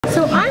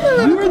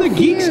where the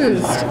geeks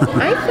confused.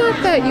 I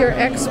thought that your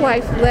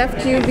ex-wife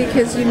left you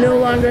because you no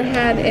longer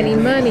had any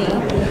money,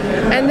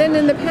 and then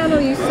in the panel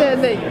you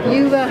said that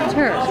you left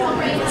her.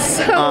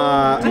 So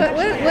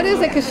what is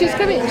it? Because she's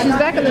coming. She's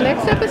back in the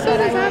next episode.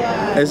 Is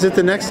that? Is it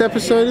the next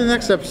episode? The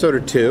next episode or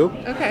two?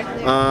 Okay.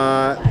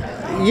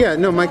 Yeah.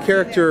 No, my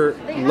character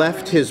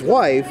left his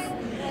wife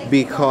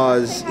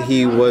because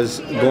he was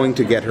going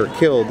to get her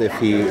killed if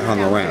he hung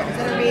around.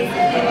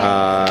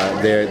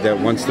 That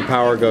once the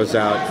power goes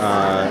out,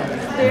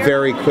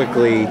 very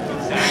quickly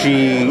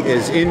she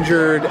is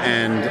injured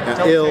and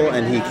ill,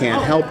 and he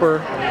can't help her.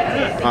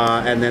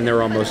 And then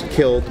they're almost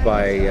killed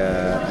by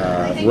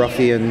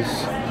ruffians,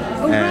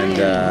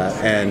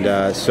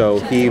 and so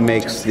he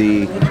makes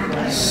the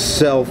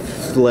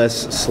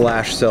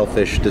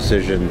selfless/selfish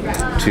decision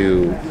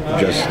to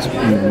just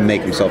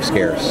make himself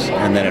scarce,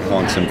 and then it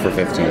haunts him for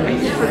 15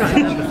 minutes.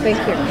 Thank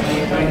you.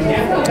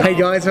 Hey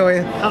guys, how are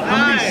you?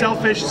 How many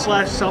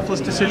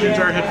selfish/selfless decisions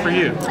are ahead for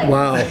you?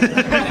 Wow.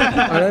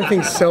 I don't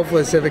think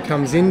selfless ever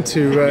comes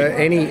into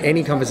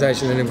any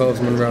conversation that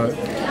involves Monroe.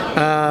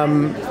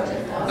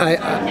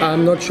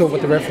 I'm not sure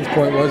what the reference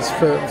point was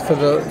for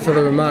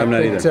the remark. I'm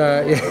not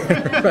either.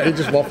 Yeah, right, you're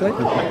just waffling.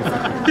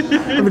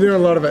 I've been doing a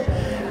lot of it,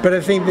 but I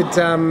think that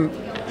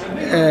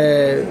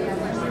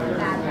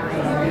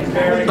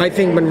I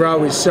think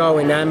Monroe is so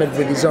enamored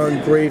with his own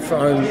grief,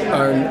 own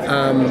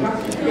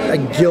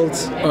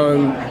guilt,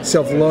 own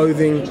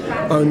self-loathing,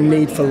 own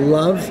need for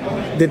love,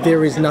 that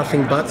there is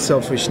nothing but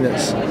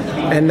selfishness,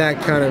 and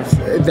that kind of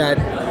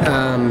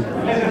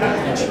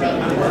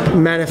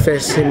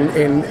manifests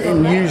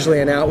in usually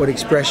an outward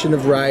expression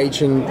of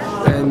rage and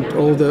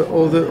all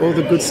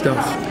the good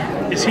stuff.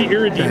 Is he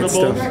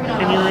irredeemable in your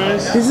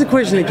eyes? This is a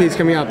question that keeps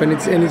coming up, and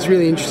it's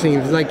really interesting.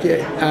 It's like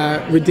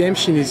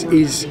redemption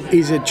is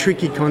a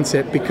tricky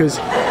concept, because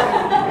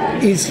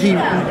is he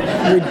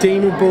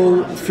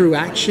redeemable through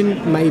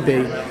action?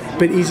 Maybe,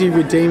 but is he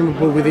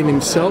redeemable within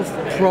himself?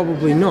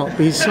 Probably not.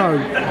 But he's so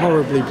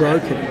horribly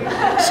broken.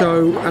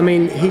 So I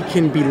mean, he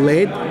can be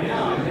led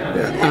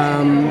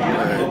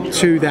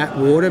to that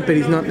water, but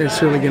he's not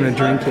necessarily going to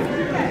drink it.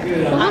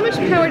 Well, how much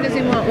power does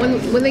he want?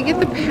 When they get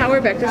the power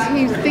back, does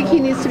he think he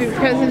needs to be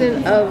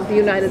president of the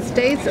United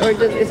States, or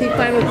is he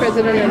fine with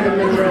president of the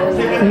Monroe?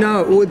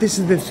 No, well, this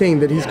is the thing,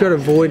 that he's got a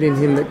void in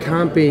him that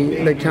can't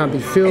be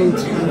filled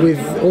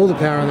with all the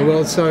power in the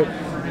world. So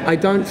I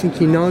don't think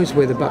he knows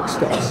where the buck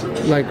stops.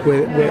 Like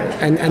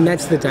and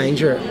that's the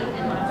danger.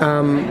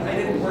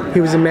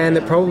 He was a man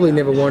that probably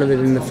never wanted it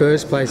in the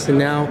first place, and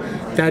now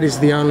that is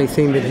the only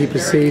thing that he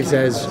perceives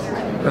as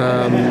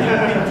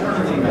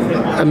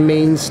a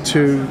means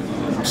to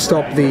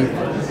stop the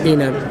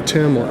inner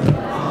turmoil.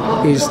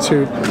 He's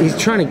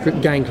trying to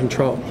gain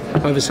control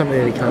over something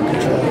that he can't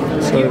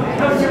control. So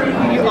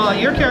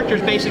your character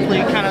is basically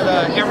kind of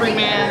the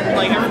everyman,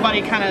 like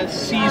everybody kind of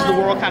sees the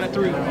world kind of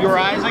through your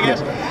eyes, I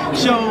guess.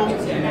 So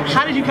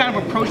how did you kind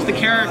of approach the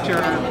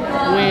character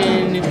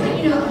when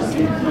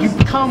you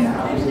become,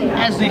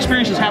 as the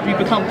experiences happen, you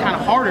become kind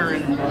of harder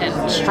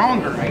and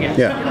stronger, I guess?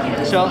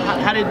 Yeah. So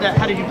how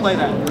did you play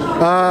that?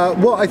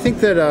 Well, I think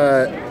that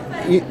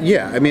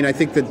yeah, I mean, I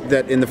think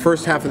that in the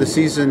first half of the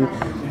season,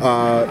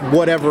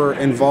 whatever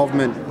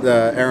involvement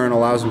Aaron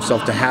allows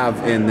himself to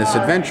have in this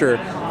adventure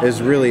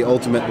is really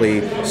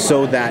ultimately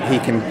so that he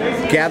can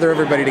gather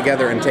everybody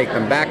together and take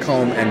them back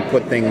home and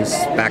put things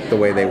back the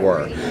way they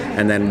were.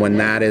 And then when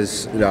that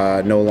is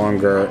no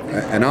longer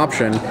an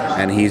option,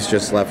 and he's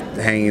just left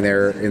hanging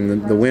there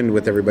in the wind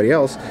with everybody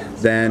else,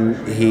 then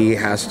he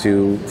has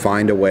to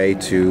find a way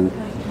to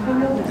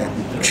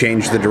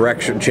change the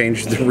direction,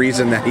 change the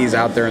reason that he's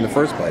out there in the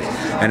first place.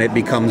 And it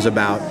becomes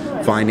about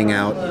finding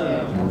out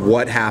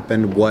what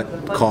happened, what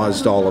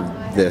caused all of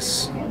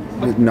this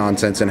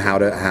nonsense, and how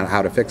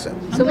to fix it.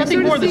 So I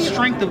think more the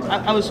strength of,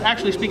 I was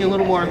actually speaking a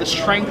little more of the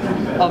strength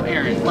of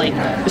Aaron, like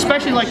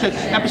especially like the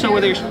episode where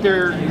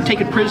they're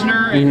taken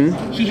prisoner and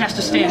he has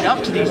to stand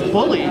up to these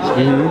bullies.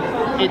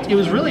 It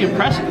was really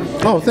impressive.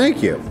 Oh,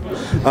 thank you.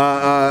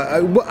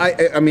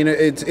 I mean,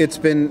 it's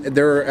been,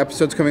 there are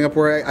episodes coming up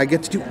where I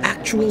get to do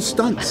actual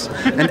stunts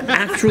and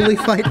actually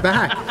fight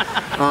back.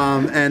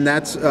 And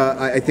that's,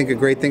 I think, a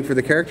great thing for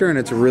the character, and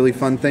it's a really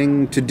fun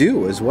thing to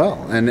do as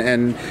well. And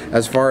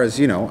as far as,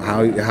 you know,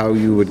 how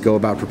you would go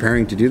about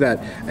preparing to do that,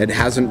 it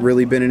hasn't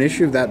really been an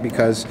issue of that,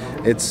 because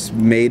it's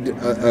made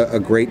a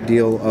great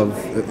deal of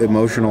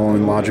emotional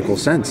and logical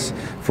sense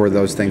for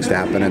those things to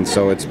happen. And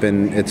so it's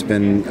been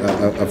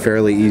a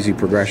fairly easy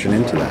progression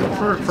into that.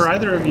 For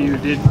either of you,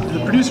 did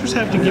the producers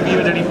have to give you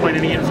at any point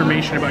any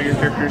information about your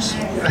characters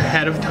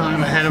ahead of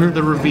time, ahead of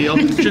the reveal?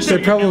 Just so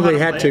they probably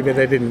had to, but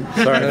they didn't.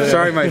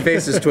 Sorry, my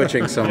face is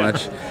twitching so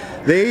much.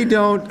 They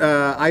don't.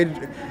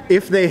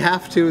 If they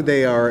have to,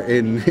 they are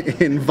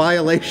in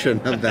violation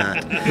of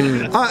that.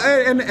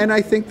 And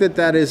I think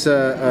that is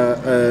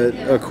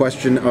a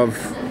question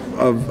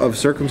of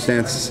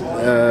circumstance,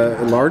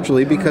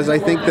 largely because I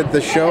think that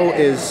the show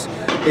is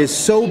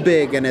so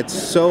big and it's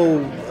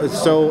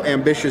so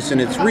ambitious in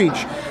its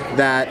reach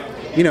that,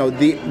 you know,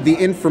 the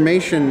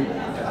information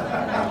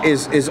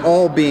is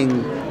all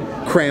being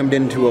crammed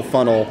into a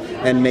funnel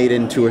and made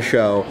into a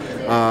show.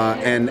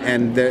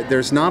 And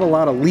there's not a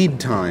lot of lead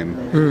time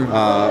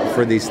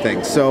for these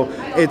things. So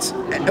it's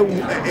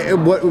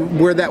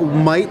where that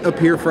might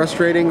appear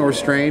frustrating or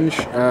strange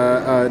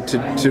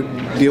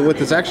to deal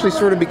with. It's actually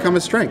sort of become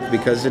a strength,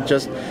 because it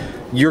just,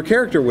 your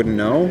character wouldn't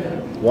know.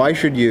 Why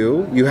should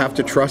you? You have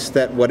to trust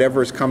that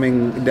whatever's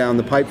coming down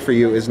the pipe for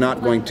you is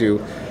not going to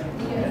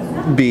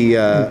be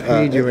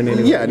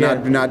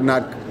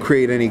not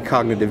create any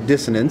cognitive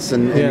dissonance,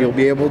 and you'll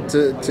be able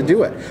to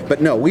do it.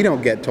 But no, we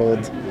don't get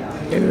told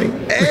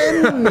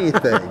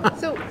anything.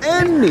 So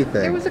anything.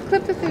 There was a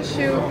clip that they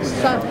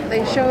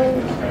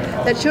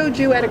showed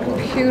you at a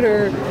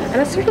computer,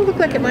 and it sort of looked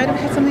like it might have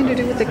had something to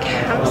do with the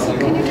capsule.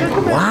 Can you talk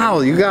about? Wow,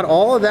 you got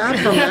all of that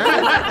from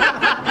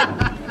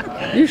that?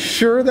 You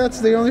sure that's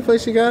the only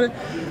place you got it?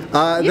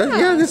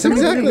 That's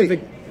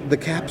exactly the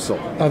capsule.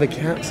 Oh, the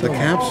capsule. The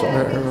capsule.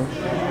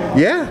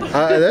 Yeah,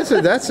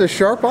 that's a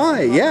sharp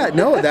eye. Yeah,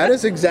 no, that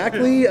is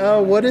exactly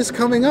what is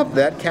coming up.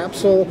 That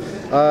capsule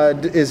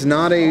is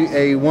not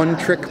a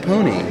one-trick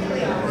pony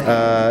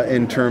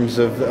in terms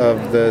of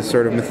the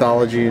sort of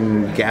mythology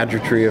and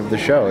gadgetry of the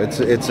show. It's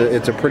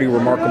a pretty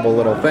remarkable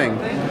little thing,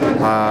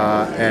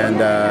 and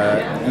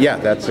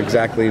that's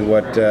exactly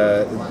what.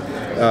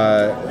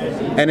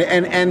 And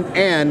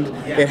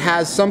it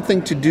has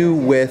something to do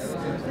with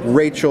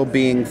Rachel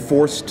being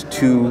forced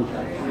to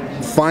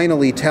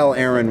finally tell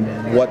Aaron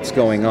what's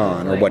going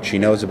on, or what she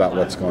knows about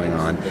what's going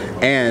on,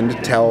 and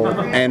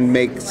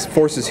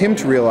forces him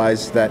to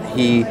realize that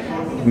he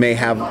may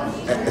have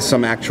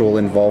some actual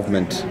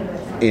involvement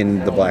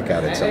in the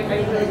blackout itself.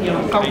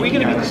 Are we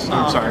going to be?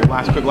 Sorry,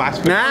 last quick.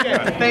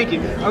 Yeah, thank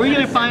you. Are we going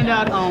to find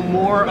out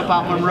more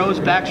about Monroe's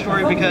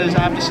backstory? Because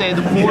I have to say,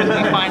 the more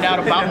that we find out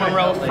about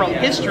Monroe from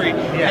history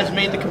has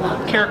made the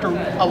character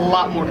a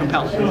lot more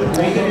compelling.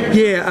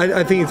 Yeah,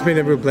 I think it's been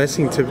a real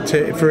blessing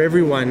for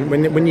everyone.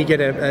 When you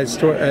get a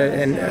story,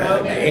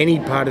 any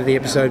part of the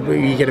episode where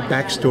you get a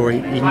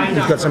backstory,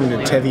 you've got something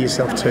to tether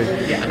yourself to.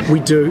 We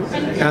do,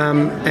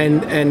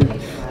 and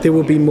there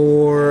will be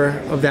more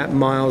of that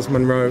Miles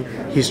Monroe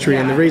history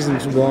and the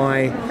reasons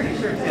why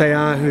they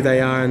are who they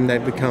are and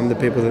they've become the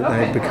people that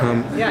they've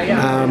become.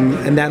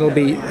 And that'll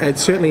be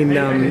certainly in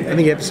I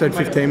think episode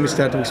 15 we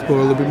start to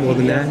explore a little bit more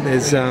than that.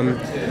 There's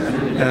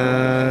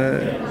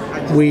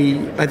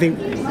I think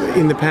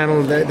in the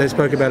panel they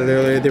spoke about it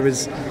earlier. There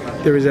is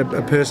a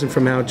person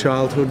from our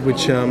childhood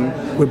which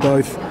we're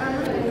both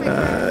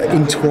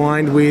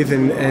entwined with,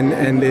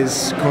 and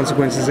there's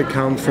consequences that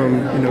come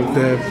from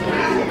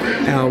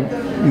our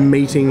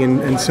meeting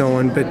and so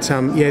on, but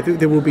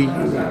there will be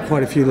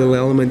quite a few little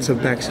elements of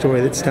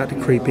backstory that start to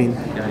creep in.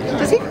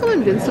 Does he feel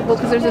invincible?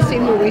 Because there's a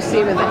scene where we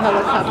see him in the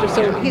helicopter,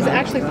 so he's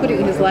actually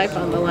putting his life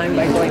on the line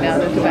by going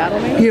out into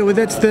battle, maybe? Yeah, well,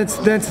 that's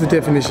the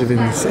definition of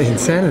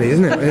insanity,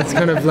 isn't it? It's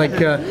kind of like,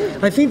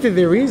 I think that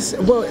there is,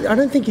 well, I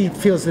don't think he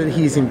feels that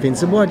he's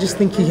invincible, I just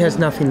think he has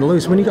nothing to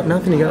lose. When you got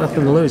nothing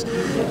to lose.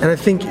 And I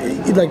think,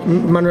 like,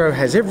 Monroe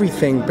has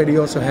everything, but he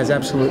also has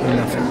absolutely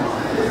nothing.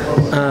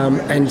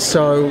 And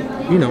so,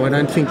 I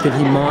don't think that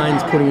he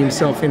minds putting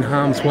himself in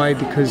harm's way,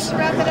 because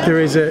there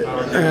is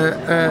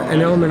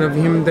an element of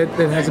him that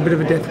has a bit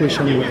of a death wish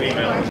on the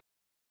way.